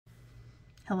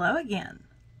Hello again.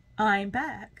 I'm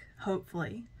back,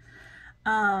 hopefully.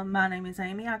 My name is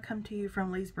Amy. I come to you from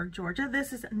Leesburg, Georgia.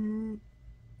 This is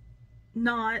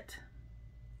not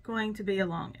going to be a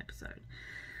long episode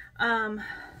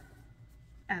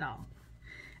at all.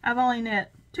 I've only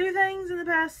knit 2 things in the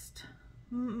past.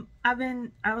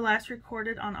 I last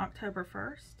recorded on October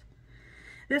 1st.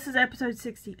 This is episode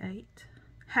 68.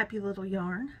 Happy little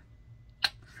yarn.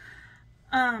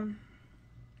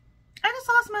 I just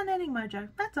lost my knitting mojo,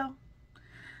 that's all.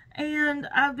 And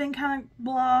I've been kind of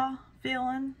blah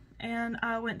feeling, and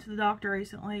I went to the doctor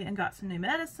recently and got some new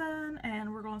medicine,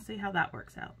 and we're going to see how that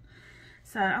works out.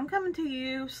 So I'm coming to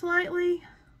you slightly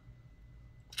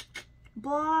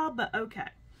blah, but okay.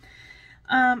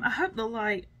 I hope the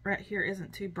light right here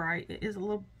isn't too bright. It is a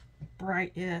little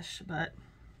bright-ish, but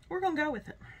we're going to go with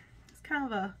it. It's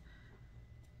kind of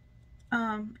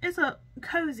it's a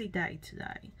cozy day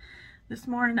today. This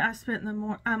morning I spent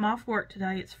I'm off work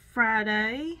today. It's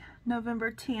Friday, November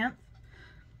 10th,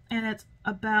 and it's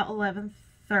about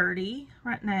 11:30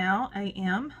 right now,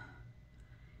 a.m.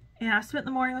 And I spent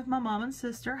the morning with my mom and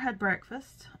sister, had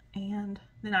breakfast, and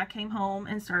then I came home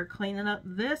and started cleaning up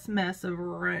this mess of a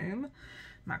room,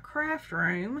 my craft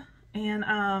room, and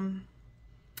I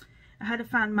had to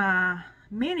find my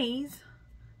minis,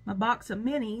 my box of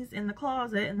minis in the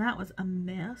closet, and that was a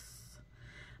mess.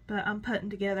 But I'm putting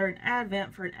together an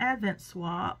advent for an advent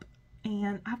swap,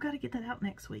 and I've got to get that out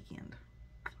next weekend.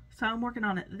 So I'm working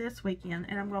on it this weekend,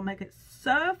 and I'm going to make it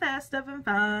so festive and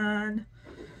fun.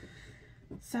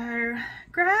 So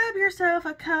grab yourself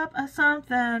a cup of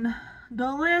something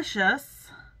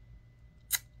delicious,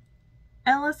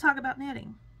 and let's talk about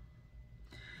knitting.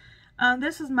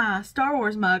 This is my Star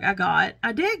Wars mug I got.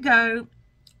 I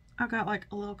got like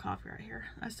a little coffee right here.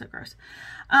 That's so gross.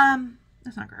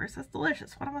 That's not gross. That's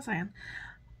delicious. What am I saying?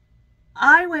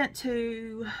 I went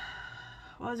to,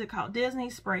 what was it called? Disney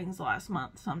Springs last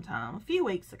month sometime. A few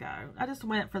weeks ago. I just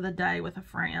went for the day with a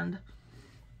friend.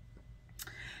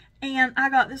 And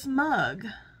I got this mug.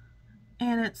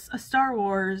 And it's a Star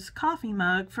Wars coffee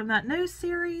mug from that new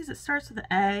series. It starts with an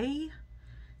A.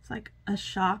 It's like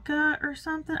Ashoka or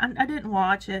something. I didn't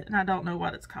watch it, and I don't know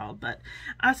what it's called. But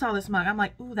I saw this mug. I'm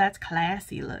like, ooh, that's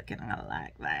classy looking. I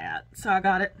like that. So I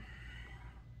got it.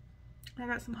 I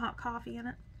got some hot coffee in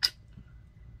it.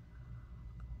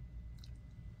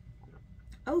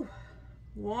 Oh,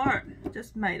 warm.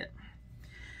 Just made it.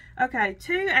 Okay,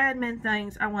 2 admin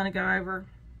things I want to go over.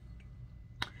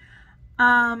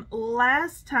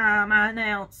 Last time I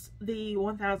announced the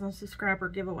 1,000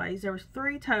 subscriber giveaways, there was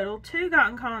 3 total. 2 got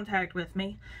in contact with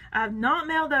me. I have not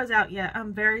mailed those out yet.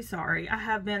 I'm very sorry. I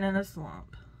have been in a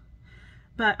slump.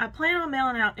 But I plan on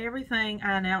mailing out everything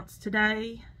I announced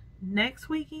today, next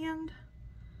weekend.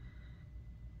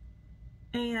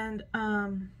 And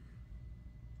I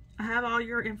have all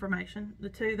your information, the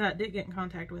 2 that did get in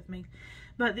contact with me.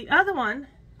 But the other one,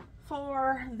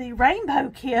 for the rainbow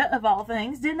kit of all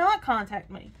things, did not contact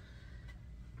me.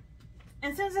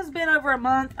 And since it's been over a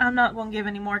month, I'm not going to give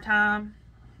any more time.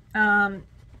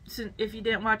 So if you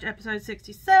didn't watch episode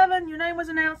 67, your name was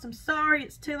announced. I'm sorry,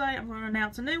 it's too late. I'm going to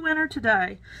announce a new winner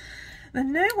today. The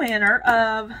new winner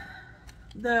of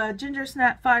the Ginger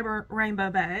Snap Fiber Rainbow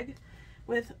Bag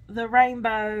with the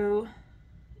rainbow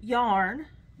yarn,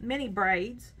 mini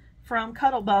braids from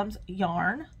Cuddle Bums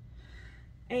Yarn,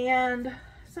 and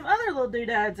some other little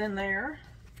doodads in there,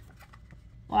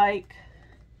 like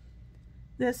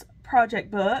this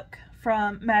project book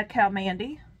from Mad Cow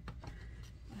Mandy.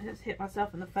 I just hit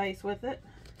myself in the face with it.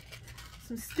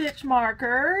 Some stitch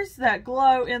markers that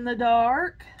glow in the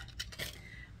dark.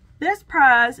 This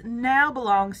prize now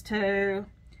belongs to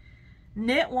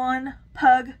Knit One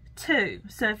Pug 2.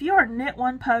 So if you are Knit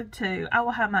One Pug 2, I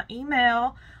will have my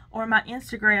email or my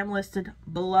Instagram listed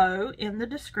below in the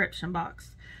description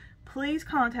box. Please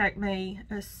contact me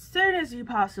as soon as you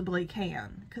possibly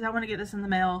can, because I want to get this in the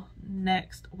mail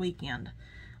next weekend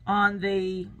on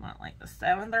the, what, like the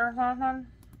 7th or something?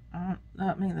 I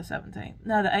mean the 17th.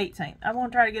 No, the 18th. I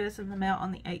want to try to get this in the mail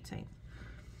on the 18th.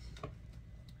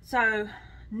 So,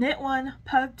 Knit One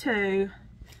Pug 2,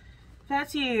 if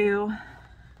that's you,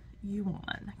 you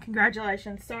won.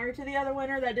 Congratulations. Sorry to the other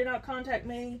winner that did not contact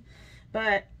me,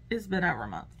 but it's been over a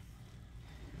month.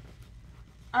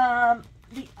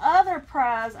 The other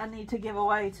prize I need to give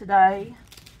away today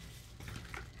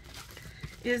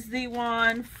is the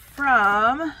one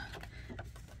from,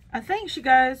 I think she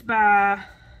goes by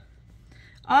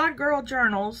Odd Girl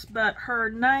Journals, but her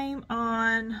name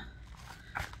on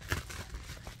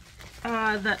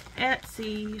the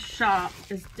Etsy shop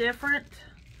is different.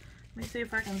 Let me see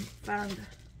if I can find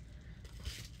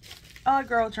Odd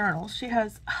Girl Journals. She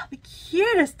has the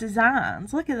cutest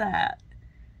designs. Look at that.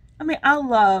 I mean, I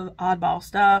love oddball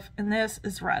stuff, and this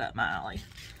is right up my alley.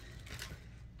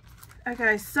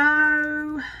 Okay,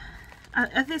 so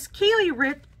this Keely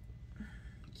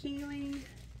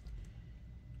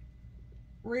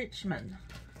Reichman.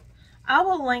 I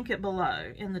will link it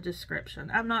below in the description.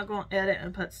 I'm not going to edit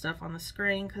and put stuff on the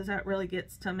screen because that really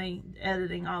gets to me,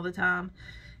 editing all the time,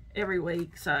 every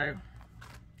week. So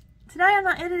today I'm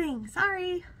not editing,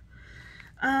 sorry.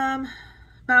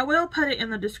 But I will put it in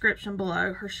the description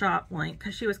below, her shop link,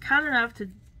 because she was kind enough to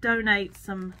donate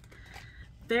some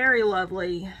very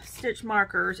lovely stitch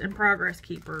markers and progress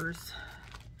keepers.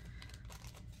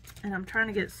 And I'm trying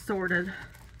to get it sorted.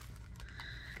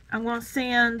 I'm going to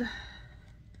send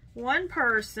one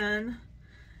person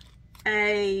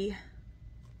a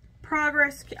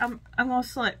progress, I'm going to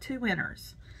select 2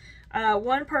 winners.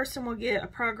 One person will get a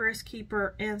progress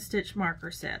keeper and stitch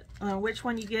marker set. Which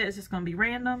one you get is just going to be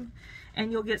random,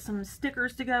 and you'll get some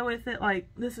stickers to go with it. Like,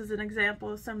 this is an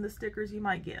example of some of the stickers you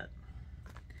might get.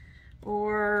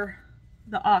 Or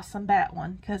the awesome bat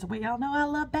one, because we all know I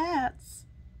love bats.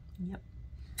 Yep.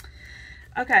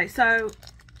 Okay, so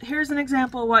here's an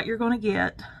example of what you're going to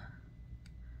get.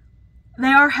 They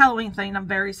are Halloween themed. I'm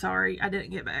very sorry I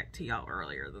didn't get back to y'all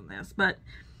earlier than this. But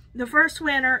the first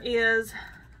winner is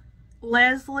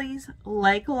Leslie's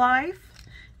Lake Life.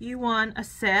 You won a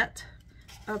set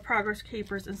of progress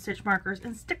keepers and stitch markers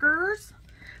and stickers.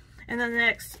 And then the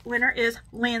next winner is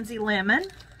Lindsay Lemon.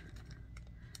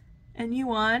 And you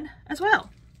won as well.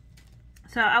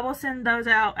 So I will send those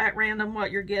out at random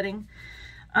what you're getting.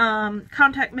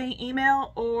 Contact me,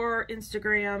 email or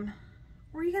Instagram,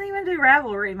 or you can even do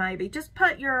Ravelry maybe. Just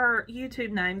put your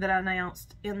YouTube name that I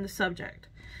announced in the subject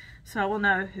so I will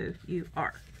know who you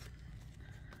are.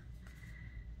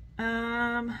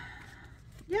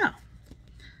 Yeah,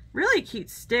 really cute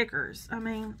stickers. I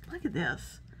mean, look at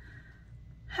this.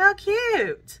 How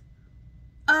cute.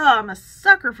 Oh, I'm a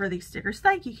sucker for these stickers.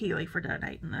 Thank you, Keely, for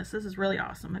donating this. This is really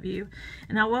awesome of you.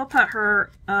 And I will put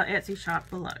her Etsy shop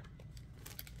below.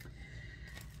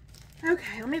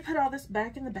 Okay, let me put all this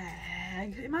back in the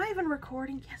bag. Am I even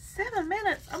recording? Yes, 7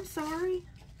 minutes. I'm sorry.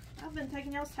 I've been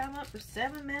taking y'all's time up for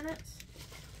 7 minutes.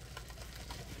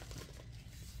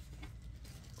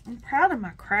 I'm proud of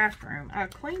my craft room. I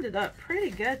cleaned it up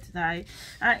pretty good today.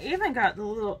 I even got the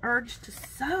little urge to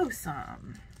sew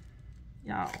some.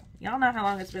 Y'all know how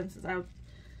long it's been since I've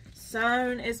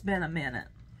sewn. It's been a minute.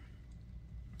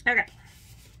 Okay.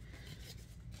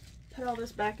 Put all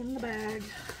this back in the bag.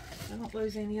 I don't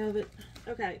lose any of it.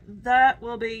 Okay, that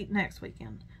will be next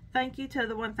weekend. Thank you to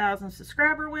the 1,000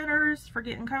 subscriber winners for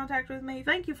getting in contact with me.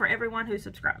 Thank you for everyone who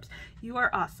subscribes. You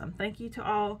are awesome. Thank you to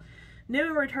all new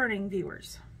and returning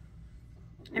viewers.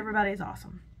 Everybody's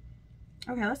awesome.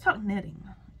 Okay, let's talk knitting.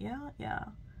 Yeah.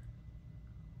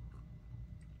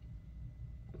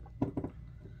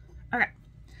 Okay.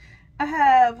 I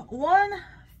have one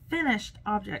finished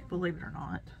object, believe it or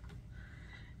not.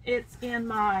 It's in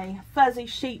my fuzzy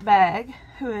sheet bag,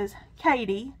 who is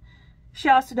Katie. She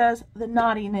also does the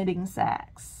naughty knitting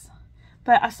sacks.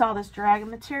 But I saw this dragon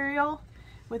material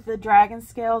with the dragon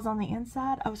scales on the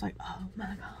inside. I was like, oh my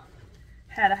god.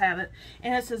 Had to have it.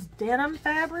 And it's this denim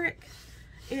fabric.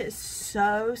 It is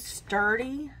so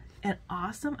sturdy and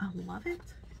awesome. I love it.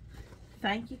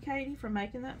 Thank you, Katie, for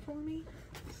making that for me.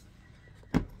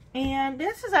 And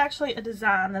this is actually a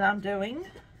design that I'm doing,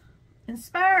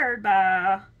 inspired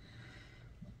by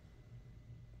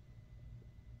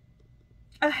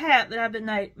a hat that I've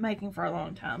been making for a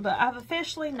long time. But I've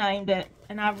officially named it,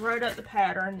 and I've wrote up the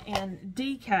pattern in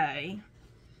DK.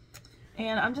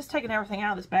 And I'm just taking everything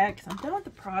out of this bag because I'm done with the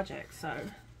project. So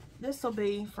this will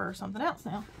be for something else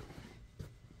now.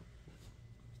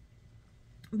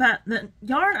 But the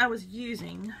yarn I was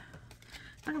using,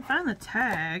 if I can find the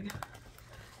tag.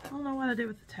 I don't know what to do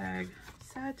with the tag.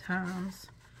 Sad times.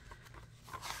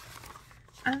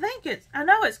 I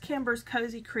know it's Kimber's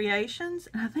Cozy Creations,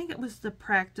 and I think it was the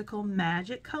Practical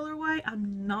Magic colorway.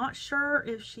 I'm not sure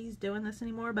if she's doing this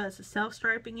anymore, but it's a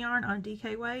self-striping yarn on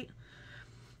DK weight.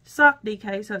 Sock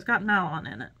DK, so it's got nylon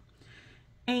in it.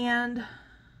 And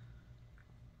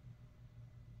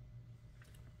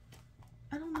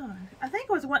I don't know. I think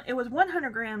it was 100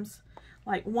 grams,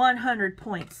 like 100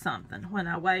 point something when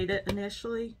I weighed it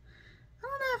initially. I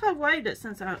don't know if I've weighed it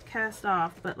since I cast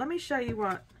off, but let me show you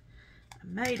what I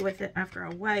made with it after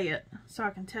I weigh it, so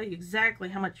I can tell you exactly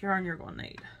how much yarn you're going to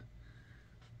need.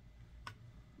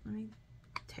 Let me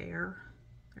tear.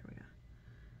 There we go.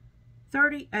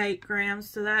 38 grams,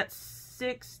 so that's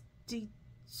 62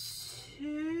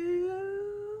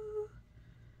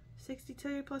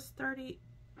 plus 30.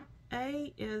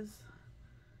 A is,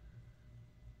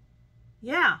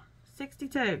 yeah,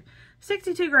 62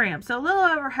 grams, so a little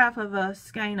over half of a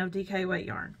skein of DK weight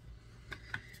yarn.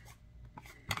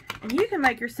 And you can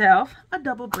make yourself a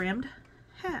double brimmed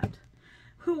hat,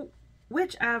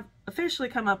 which I've officially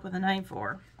come up with a name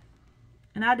for.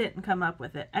 And I didn't come up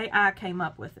with it. AI came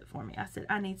up with it for me. I said,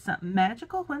 I need something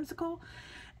magical, whimsical,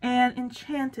 and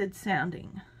enchanted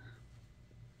sounding.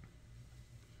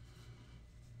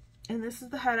 And this is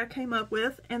the hat I came up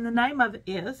with. And the name of it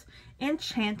is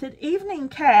Enchanted Evening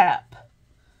Cap.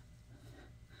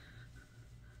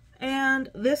 And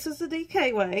this is the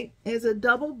DK weight. It's a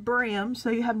double brim, so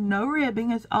you have no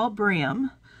ribbing. It's all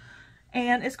brim.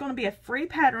 And it's going to be a free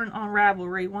pattern on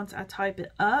Ravelry once I type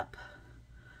it up.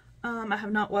 I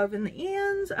have not woven the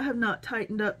ends. I have not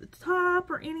tightened up the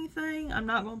top or anything. I'm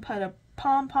not going to put a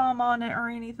pom-pom on it or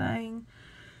anything.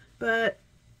 But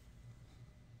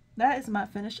that is my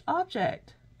finished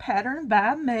object. Pattern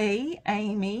by me,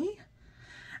 Amie.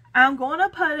 I'm going to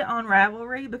put it on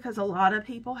Ravelry because a lot of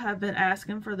people have been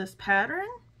asking for this pattern.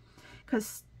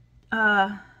 Because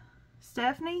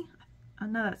Stephanie, I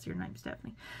know that's your name,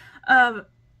 Stephanie,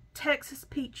 Texas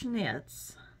Peach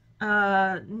Knits,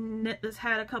 knit this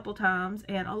hat a couple times,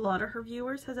 and a lot of her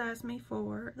viewers has asked me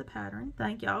for the pattern.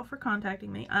 Thank y'all for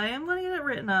contacting me. I am going to get it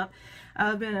written up.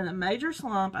 I've been in a major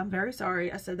slump. I'm very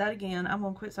sorry. I said that again. I'm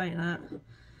going to quit saying that.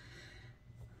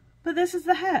 But this is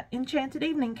the hat, Enchanted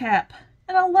Evening Cap.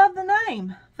 And I love the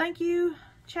name. Thank you,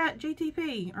 Chat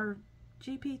GTP, or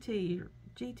GPT, or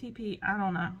GTP. I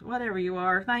don't know. Whatever you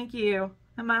are. Thank you.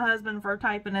 And my husband for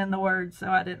typing in the words so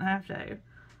I didn't have to.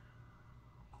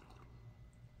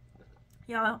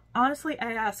 Y'all, honestly,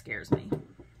 AI scares me.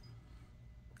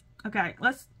 Okay,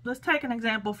 let's take an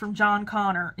example from John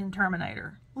Connor in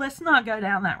Terminator. Let's not go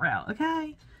down that route,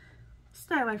 okay?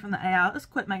 Stay away from the AI. Let's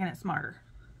quit making it smarter.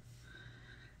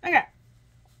 Okay.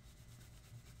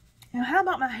 Now, how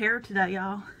about my hair today,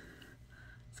 y'all?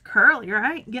 It's curly,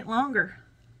 right? Get longer.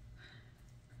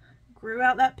 Grew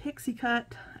out that pixie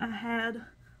cut I had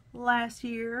last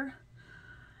year.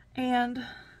 And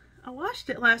I watched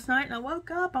it last night and I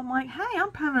woke up. I'm like, hey,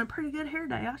 I'm having a pretty good hair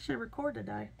day. I should record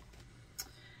today.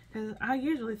 Because I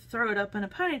usually throw it up in a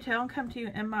ponytail and come to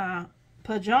you in my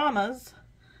pajamas.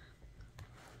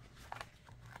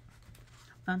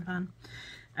 Fun.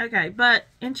 Okay, but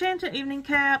Enchanted Evening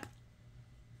Cap,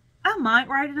 I might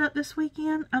write it up this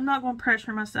weekend. I'm not going to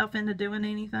pressure myself into doing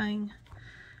anything.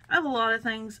 I have a lot of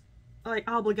things, like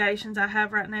obligations I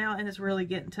have right now, and it's really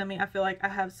getting to me. I feel like I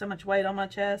have so much weight on my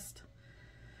chest.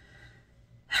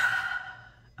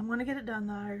 I'm going to get it done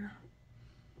though.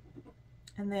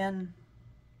 And then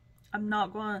I'm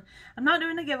not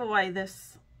doing a giveaway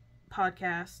this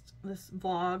podcast, this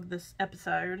vlog, this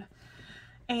episode.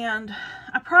 And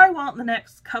I probably won't the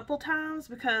next couple times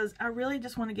because I really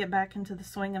just want to get back into the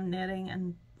swing of knitting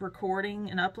and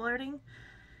recording and uploading.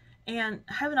 And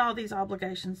having all these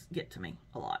obligations get to me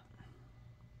a lot.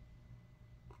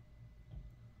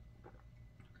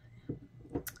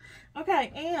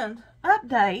 Okay, and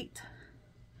update.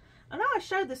 I know I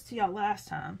showed this to y'all last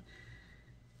time.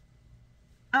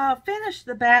 I finished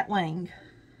the batwing.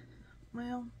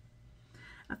 Well,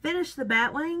 I finished the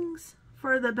batwings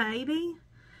for the baby.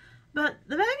 But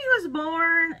the baby was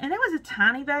born, and it was a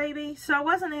tiny baby, so I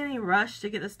wasn't in any rush to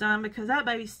get this done because that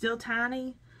baby's still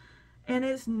tiny, and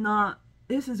it's not,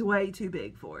 this is way too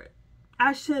big for it.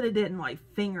 I should have done like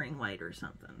fingering weight or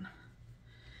something.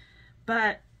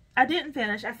 But I didn't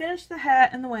finish. I finished the hat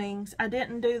and the wings. I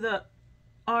didn't do the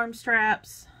arm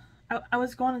straps. I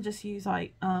was going to just use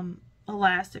like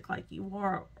elastic like you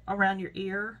wore around your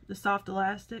ear, the soft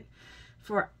elastic,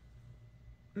 for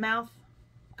mouth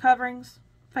coverings.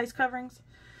 Face coverings,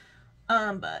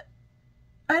 but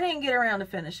I didn't get around to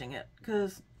finishing it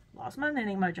because lost my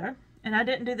knitting mojo, and I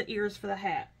didn't do the ears for the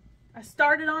hat. I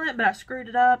started on it, but I screwed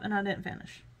it up and I didn't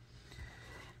finish.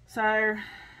 So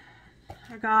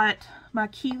I got my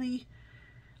Keely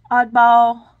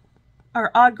oddball or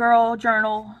odd girl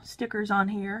journal stickers on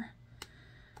here.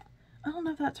 I don't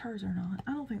know if that's hers or not.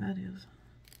 I don't think that is,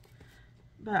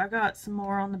 but I got some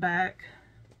more on the back.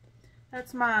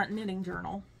 That's my knitting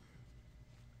journal.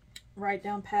 Write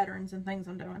down patterns and things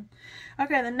I'm doing.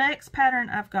 Okay, the next pattern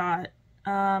I've got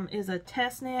is a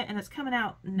test knit, and it's coming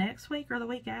out next week or the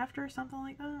week after, something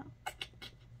like that.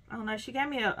 I don't know. She gave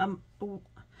me a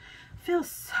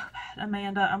feels so bad,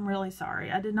 Amanda. I'm really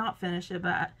sorry. I did not finish it,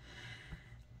 but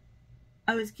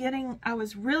I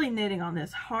was really knitting on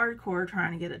this hardcore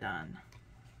trying to get it done.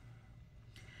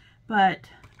 But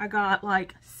I got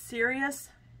like serious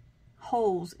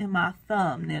holes in my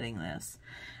thumb knitting this.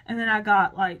 And then I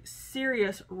got like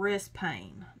serious wrist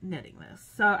pain knitting this.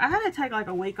 So I had to take like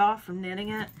a week off from knitting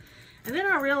it. And then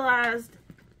I realized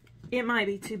it might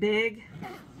be too big.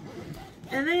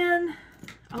 And then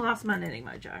I lost my knitting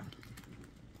mojo.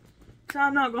 So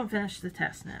I'm not going to finish the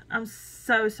test knit. I'm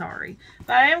so sorry.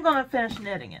 But I am going to finish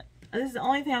knitting it. This is the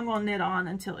only thing I'm going to knit on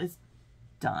until it's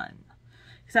done.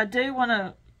 Because I do want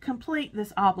to complete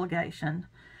this obligation.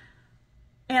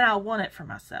 And I want it for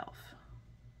myself.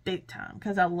 Big time.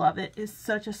 Because I love it. It's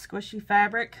such a squishy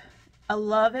fabric. I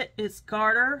love it. It's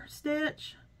garter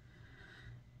stitch.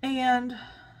 And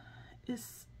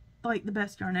it's like the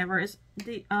best yarn ever. It's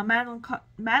the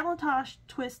Madelinetosh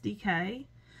Twist DK.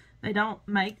 They don't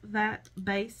make that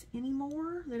base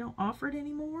anymore. They don't offer it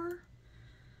anymore.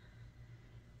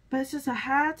 But it's just a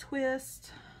high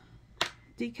twist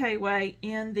DK way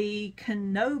in the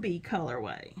Kenobi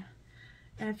colorway.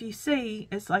 And if you see,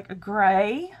 it's like a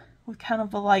gray with kind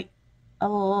of a light,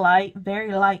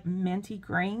 very light minty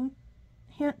green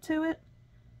hint to it.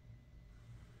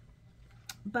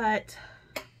 But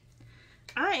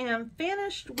I am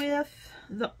finished with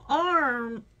the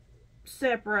arm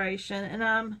separation, and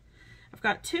I've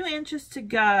got 2 inches to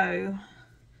go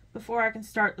before I can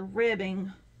start the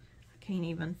ribbing. I can't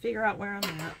even figure out where I'm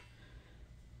at.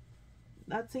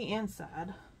 That's the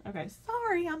inside. Okay,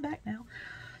 sorry, I'm back now.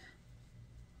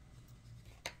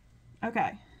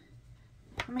 Okay,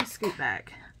 let me scoot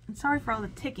back. I'm sorry for all the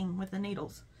ticking with the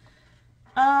needles.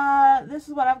 This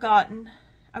is what I've gotten.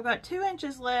 I've got 2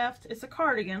 inches left. It's a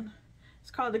cardigan.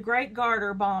 It's called the Great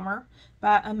Garter Bomber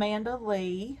by Amanda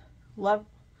Lee.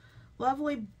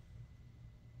 Lovely.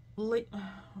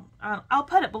 I'll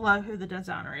put it below who the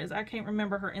designer is. I can't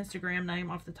remember her Instagram name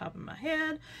off the top of my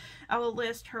head. I will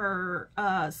list her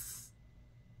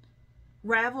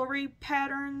Ravelry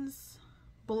patterns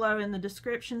below in the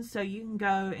description, so you can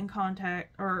go and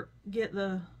contact or get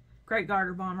the Great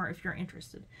Garter Bomber if you're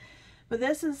interested. But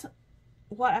this is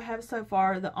what I have so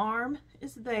far. The arm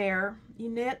is there. You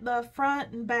knit the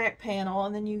front and back panel,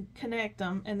 and then you connect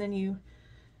them, and then you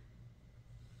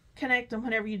connect them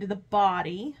whenever you do the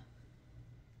body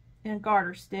in a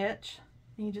garter stitch.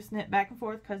 And you just knit back and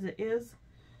forth because it is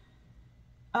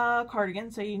a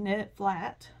cardigan, so you knit it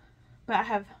flat. But I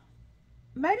have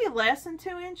maybe less than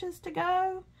 2 inches to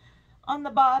go on the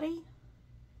body,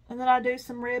 and then I do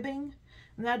some ribbing,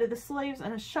 and then I do the sleeves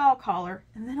and a shawl collar,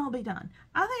 and then I'll be done.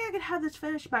 I think I could have this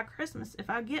finished by Christmas if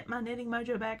I get my knitting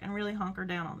mojo back and really hunker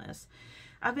down on this.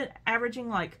 I've been averaging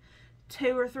like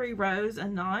 2 or 3 rows a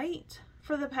night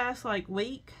for the past like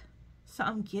week, so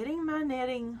I'm getting my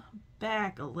knitting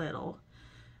back a little.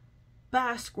 But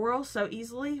I squirrel so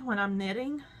easily when I'm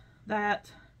knitting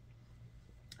that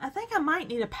I think I might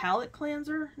need a palette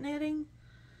cleanser knitting,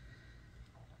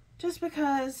 just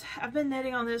because I've been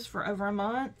knitting on this for over a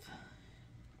month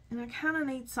and I kind of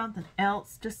need something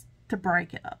else just to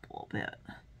break it up a little bit.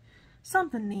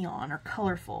 Something neon or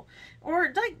colorful,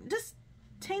 or like just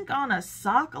tink on a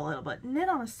sock a little bit, knit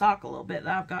on a sock a little bit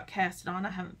that I've got casted on.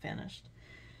 I haven't finished.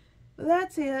 But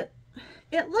that's it.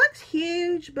 It looks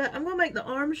huge, but I'm going to make the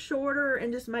arms shorter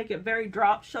and just make it very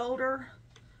drop shoulder.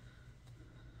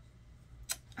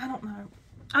 I don't know.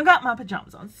 I got my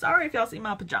pajamas on. Sorry if y'all see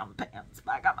my pajama pants,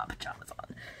 but I got my pajamas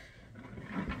on.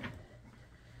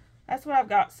 That's what I've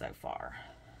got so far.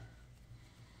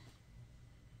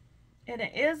 And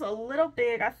it is a little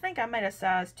big. I think I made a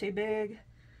size too big.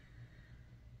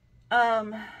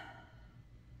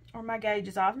 Or my gauge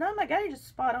is off. No, my gauge is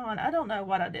spot on. I don't know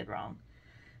what I did wrong.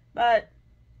 But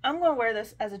I'm going to wear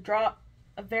this as a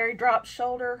very drop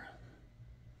shoulder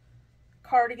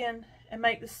cardigan, and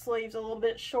make the sleeves a little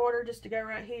bit shorter just to go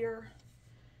right here.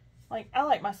 Like, I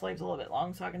like my sleeves a little bit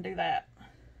long, so I can do that.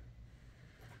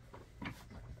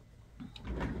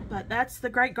 But that's the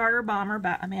Great Garter Bomber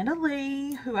by Amanda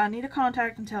Lee, who I need to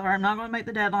contact and tell her I'm not going to make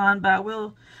the deadline, but I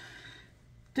will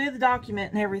do the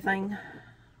document and everything,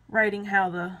 rating how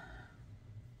the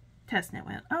test knit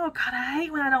went. Oh God, I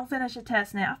hate when I don't finish a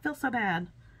test knit. I feel so bad.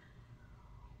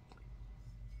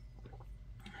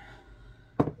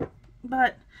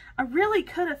 But I really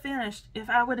could have finished if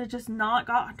I would have just not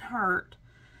gotten hurt.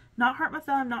 Not hurt my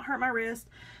thumb, not hurt my wrist,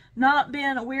 not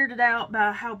been weirded out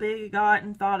by how big it got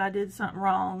and thought I did something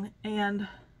wrong, and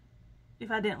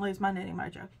if I didn't lose my knitting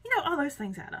mojo. You know, all those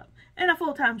things add up. And a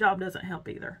full-time job doesn't help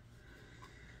either.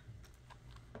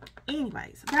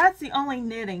 Anyways, that's the only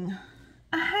knitting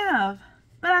I have.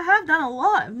 But I have done a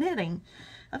lot of knitting.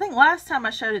 I think last time I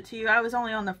showed it to you, I was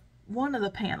only on one of the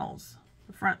panels,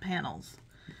 the front panels.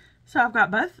 So I've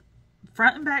got both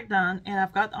front and back done, and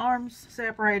I've got the arms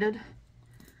separated.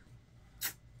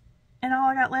 And all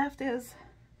I got left is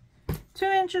 2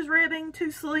 inches ribbing,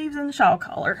 2 sleeves, and the shawl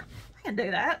collar. I can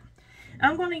do that.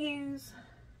 I'm going to use,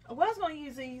 I was going to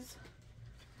use these.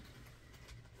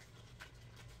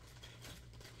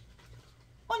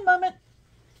 One moment.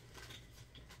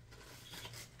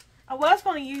 I was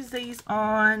going to use these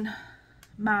on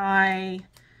my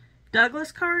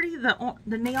Douglas cardi,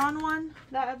 the neon one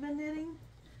that I've been knitting.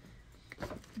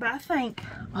 But I think,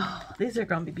 oh, these are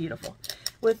going to be beautiful.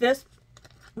 With this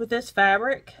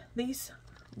fabric, these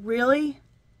really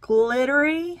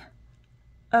glittery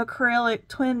acrylic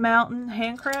Twin Mountain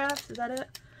Handcrafts, is that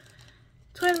it?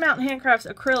 Twin Mountain Handcrafts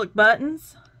acrylic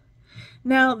buttons.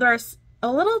 Now, they're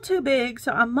a little too big,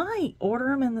 so I might order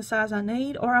them in the size I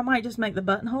need, or I might just make the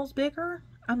buttonholes bigger.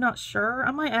 I'm not sure.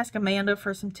 I might ask Amanda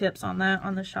for some tips on that,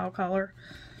 on the shawl collar,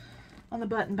 on the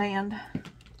button band.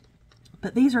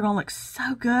 But these are going to look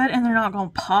so good, and they're not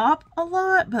going to pop a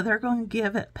lot, but they're going to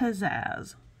give it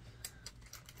pizzazz.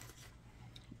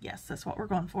 Yes, that's what we're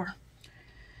going for.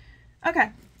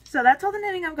 Okay, so that's all the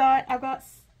knitting I've got.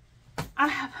 I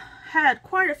have had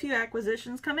quite a few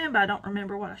acquisitions come in, but I don't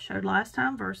remember what I showed last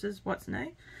time versus what's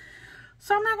new.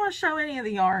 So I'm not going to show any of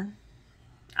the yarn.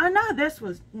 I know this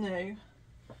was new.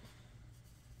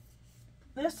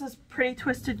 This is Pretty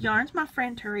Twisted Yarns, my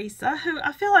friend Teresa, who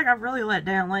I feel like I've really let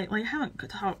down lately. I haven't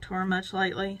talked to her much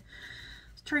lately.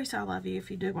 Teresa, I love you if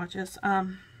you do watch this.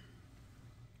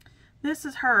 This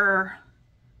is her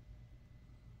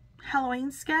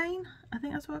Halloween skein. I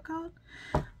think that's what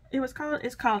it's called.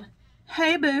 It's called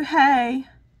Hey Boo Hey.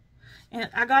 And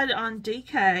I got it on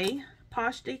DK,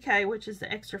 Posh DK, which is the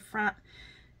extra front.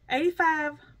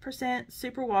 85%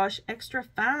 superwash, extra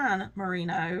fine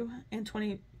merino, and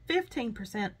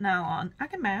 15% nylon. I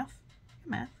can math.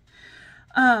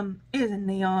 It is a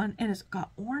neon, and it's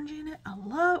got orange in it. I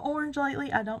love orange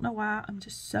lately. I don't know why. I'm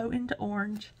just so into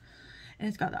orange. And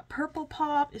it's got that purple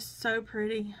pop. It's so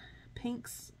pretty.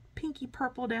 Pinky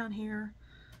purple down here.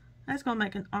 That's going to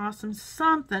make an awesome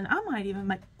something. I might even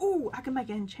make, ooh, I can make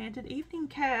an Enchanted Evening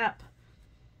Cap.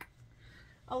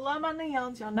 I love my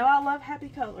neons. Y'all know I love happy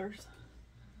colors.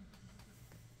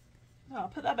 Oh, I'll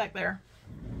put that back there.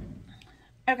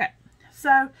 Okay,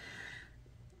 so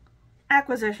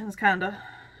acquisitions kind of.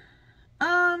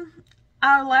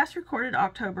 I last recorded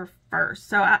October 1st,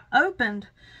 so I opened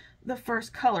the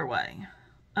first colorway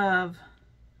of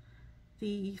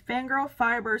the Fangirl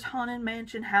Fibers Haunted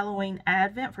Mansion Halloween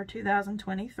Advent for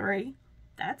 2023.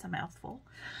 That's a mouthful.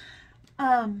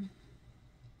 I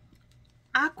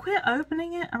quit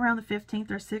opening it around the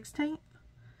 15th or 16th,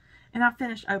 and I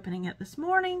finished opening it this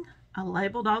morning. I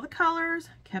labeled all the colors,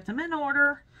 kept them in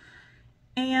order,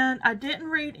 and I didn't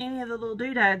read any of the little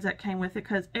doodads that came with it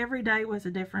because every day was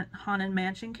a different Haunted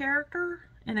Mansion character,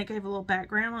 and it gave a little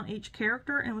background on each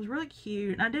character, and it was really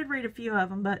cute. And I did read a few of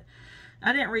them, but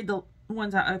I didn't read the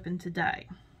ones I opened today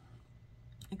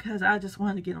because I just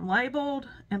wanted to get them labeled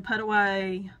and put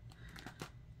away,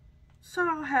 so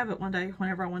I'll have it one day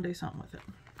whenever I want to do something with it.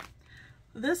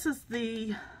 This is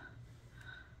the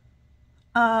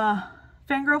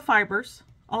Fangirl Fibers,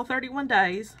 all 31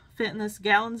 days, fit in this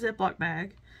gallon Ziploc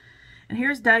bag. And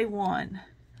here's day one.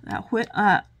 That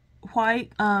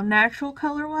white natural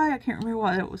colorway. I can't remember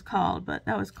what it was called, but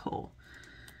that was cool.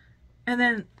 And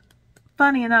then,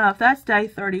 funny enough, that's day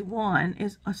 31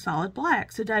 is a solid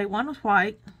black. So day 1 was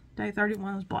white, day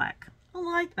 31 was black. I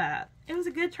like that. It was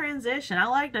a good transition. I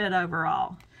liked it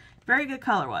overall. Very good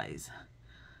colorways.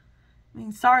 I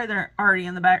mean, sorry they're already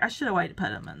in the bag. I should have waited to put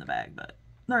them in the bag, but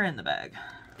they're in the bag.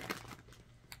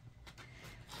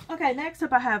 Okay, next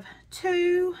up I have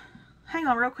two. Hang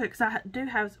on real quick, because I do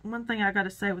have one thing I got to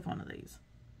say with one of these.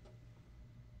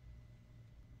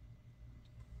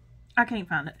 I can't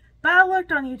find it, but I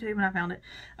looked on YouTube and I found it.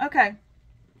 Okay,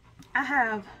 I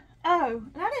have, oh,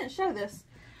 and I didn't show this.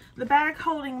 The bag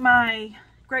holding my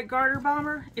Great Garter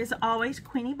Bomber is always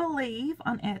Queenie Believe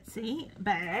on Etsy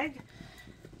bag.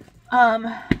 I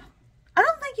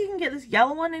don't think you can get this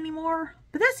yellow one anymore,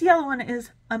 but this yellow one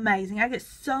is amazing. I get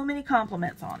so many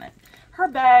compliments on it. Her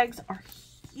bags are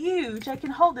huge. I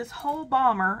can hold this whole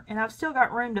bomber, and I've still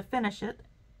got room to finish it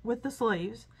with the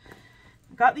sleeves.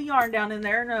 Got the yarn down in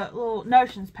there in a little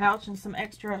notions pouch and some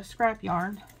extra scrap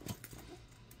yarn.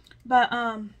 But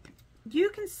you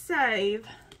can save,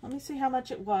 let me see how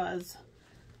much it was.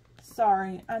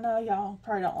 Sorry, I know y'all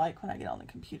probably don't like when I get on the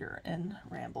computer and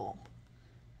ramble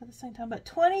at the same time, but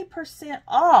 20%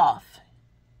 off.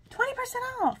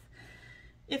 20% off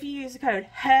if you use the code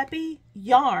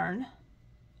HAPPYYARN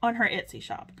on her Etsy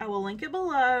shop. I will link it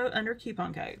below under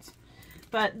coupon codes.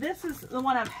 But this is the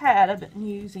one I've been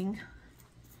using.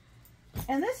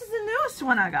 And this is the newest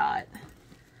one I got.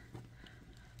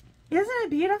 Isn't it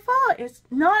beautiful? It's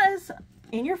not as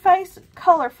in your face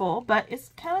colorful, but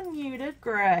it's kind of muted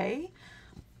gray.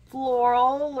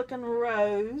 Floral looking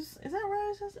rose. Is that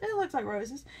roses? It looks like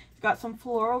roses. It's got some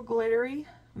floral glittery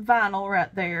vinyl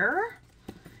right there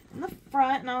in the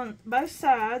front and on both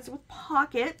sides with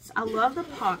pockets. I love the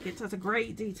pockets. That's a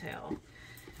great detail.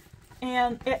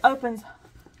 And it opens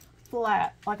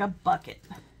flat like a bucket.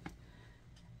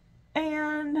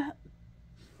 And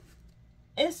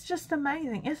it's just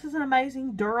amazing. This is an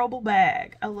amazing durable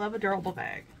bag. I love a durable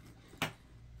bag.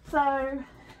 So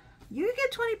you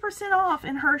get 20% off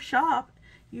in her shop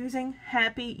using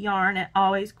Happy Yarn at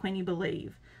Always Queenie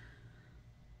Believe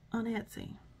on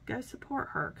Etsy. Go support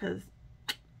her because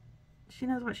she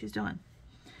knows what she's doing.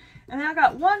 And then I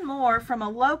got one more from a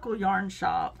local yarn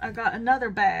shop. I got another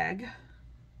bag.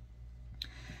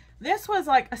 This was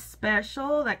like a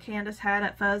special that Candace had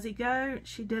at Fuzzy Goat.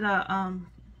 She did a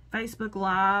Facebook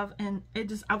Live, and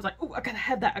I was like, oh, I gotta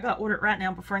have that. I gotta order it right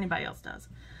now before anybody else does.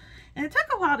 And it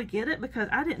took a while to get it because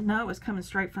I didn't know it was coming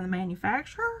straight from the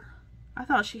manufacturer. I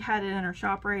thought she had it in her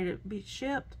shop ready to be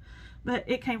shipped, but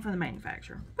it came from the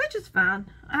manufacturer, which is fine.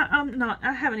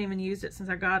 I haven't even used it since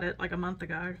I got it like a month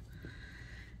ago.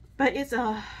 But it's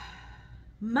a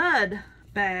mud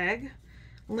bag,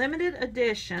 limited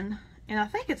edition, and I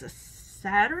think it's a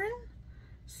Saturn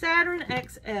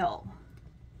XL.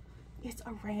 It's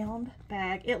a round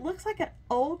bag. It looks like an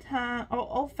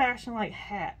old-fashioned like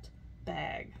hat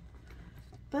bag.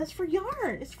 But it's for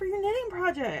yarn. It's for your knitting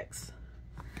projects.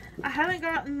 I haven't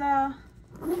gotten the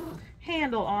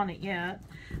handle on it yet.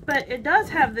 But it does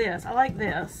have this. I like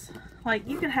this. Like,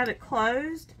 you can have it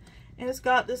closed. And it's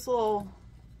got this little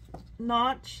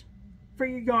notch for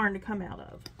your yarn to come out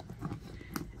of.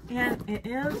 And it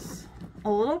is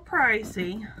a little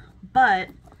pricey. But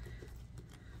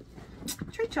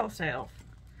treat yourself.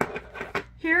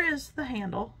 Here is the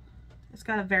handle. It's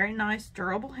got a very nice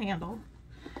durable handle.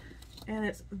 And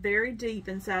it's very deep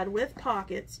inside with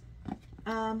pockets.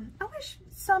 I wish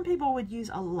some people would use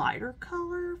a lighter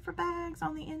color for bags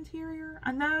on the interior.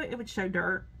 I know it would show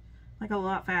dirt like a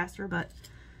lot faster, but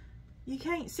you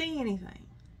can't see anything.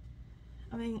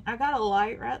 I mean, I got a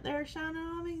light right there shining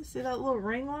on me. See that little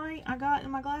ring light I got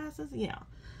in my glasses? Yeah,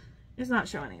 it's not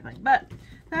showing anything. But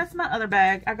that's my other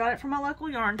bag. I got it from my local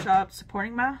yarn shop,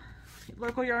 supporting my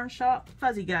local yarn shop,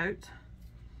 Fuzzy Goat.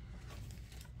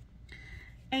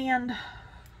 And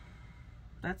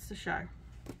that's the show.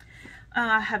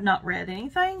 I have not read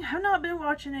anything. Have not been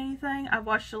watching anything. I've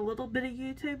watched a little bit of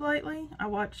YouTube lately.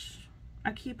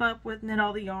 I keep up with Knit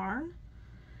All the Yarn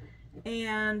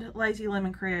and Lazy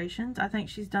Lemon Creations. I think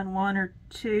she's done 1 or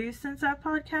 2 since I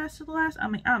podcasted last. I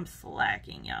mean, I'm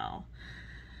slacking, y'all.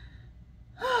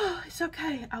 It's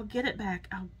okay. I'll get it back.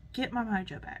 I'll get my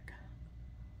mojo back.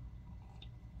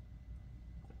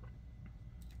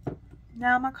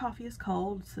 Now my coffee is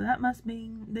cold, so that must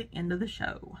mean the end of the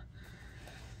show.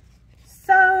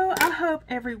 So I hope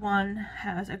everyone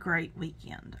has a great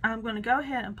weekend. I'm going to go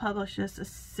ahead and publish this as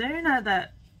soon as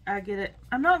that I get it.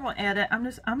 I'm not going to edit. I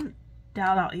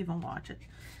doubt I'll even watch it.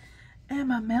 And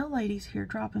my mail lady's here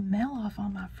dropping mail off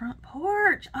on my front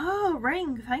porch. Oh,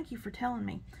 Ring, thank you for telling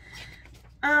me.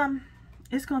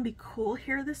 It's going to be cool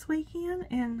here this weekend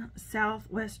in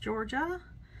Southwest Georgia.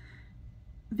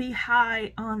 The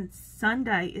high on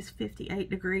Sunday is 58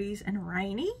 degrees and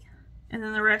rainy. And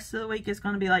then the rest of the week is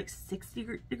going to be like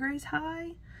 60 degrees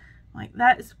high. Like,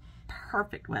 that is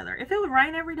perfect weather. If it would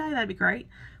rain every day, that'd be great.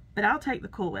 But I'll take the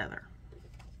cool weather.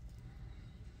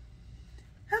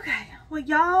 Okay, well,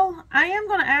 y'all, I am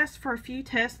going to ask for a few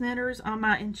test knitters on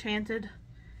my Enchanted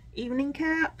Evening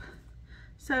Cap.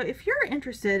 So if you're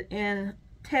interested in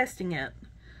testing it,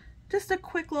 just a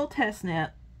quick little test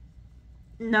knit.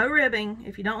 No ribbing.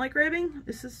 If you don't like ribbing,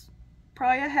 this is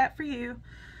probably a hat for you.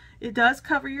 It does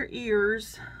cover your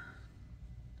ears.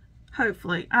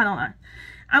 Hopefully. I don't know.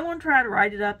 I'm going to try to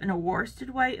write it up in a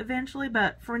worsted weight eventually,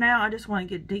 but for now I just want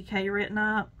to get DK written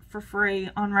up for free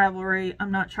on Ravelry.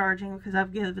 I'm not charging because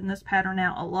I've given this pattern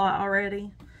out a lot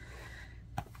already.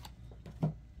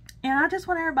 And I just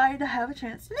want everybody to have a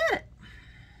chance to knit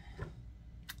it.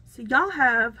 So y'all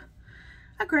have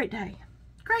a great day.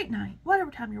 Great night,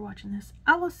 whatever time you're watching this.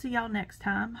 I will see y'all next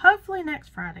time, hopefully next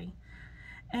Friday.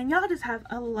 And y'all just have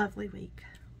a lovely week.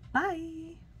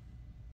 Bye.